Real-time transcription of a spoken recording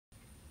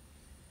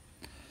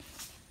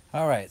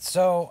All right,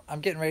 so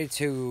I'm getting ready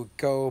to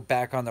go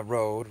back on the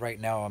road.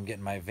 Right now, I'm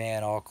getting my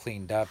van all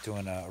cleaned up,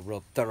 doing a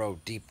real thorough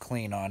deep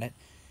clean on it.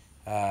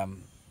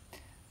 Um,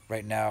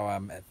 right now,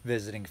 I'm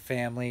visiting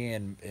family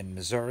in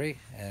Missouri,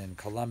 in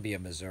Columbia,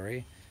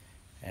 Missouri.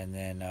 And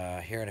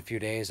then here in a few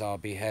days, I'll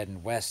be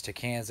heading west to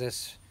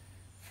Kansas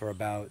for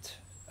about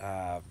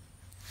uh,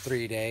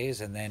 3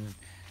 days. And then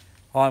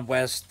on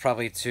west,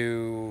 probably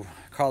to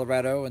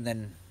Colorado and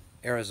then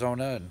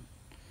Arizona and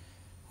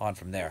on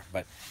from there.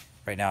 But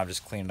right now, I'm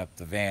just cleaning up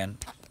the van.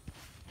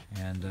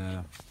 And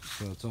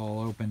so it's all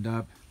opened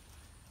up,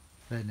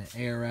 letting the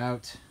air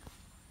out,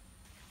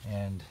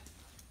 and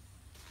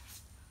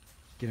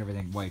get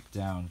everything wiped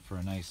down for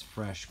a nice,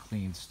 fresh,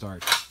 clean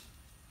start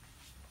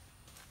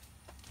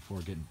before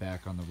getting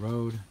back on the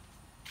road.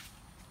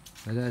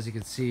 But as you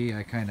can see,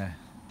 I kind of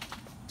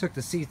took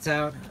the seats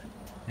out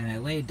and I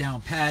laid down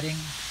padding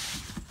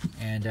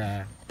and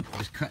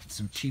just cut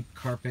some cheap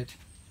carpet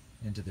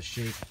into the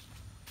shape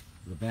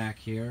of the back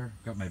here.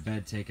 Got my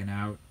bed taken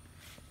out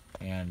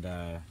and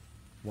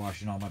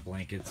washing all my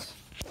blankets.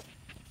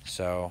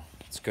 So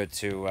it's good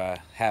to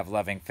have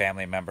loving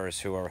family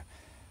members who are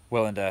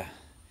willing to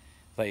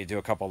let you do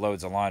a couple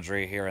loads of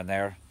laundry here and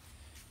there.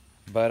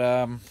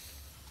 But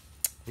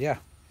yeah,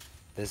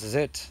 this is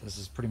it. This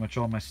is pretty much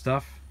all my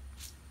stuff.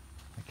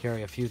 I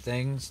carry a few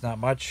things, not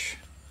much,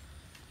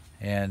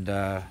 and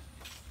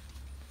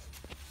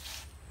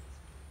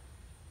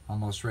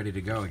almost ready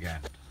to go again.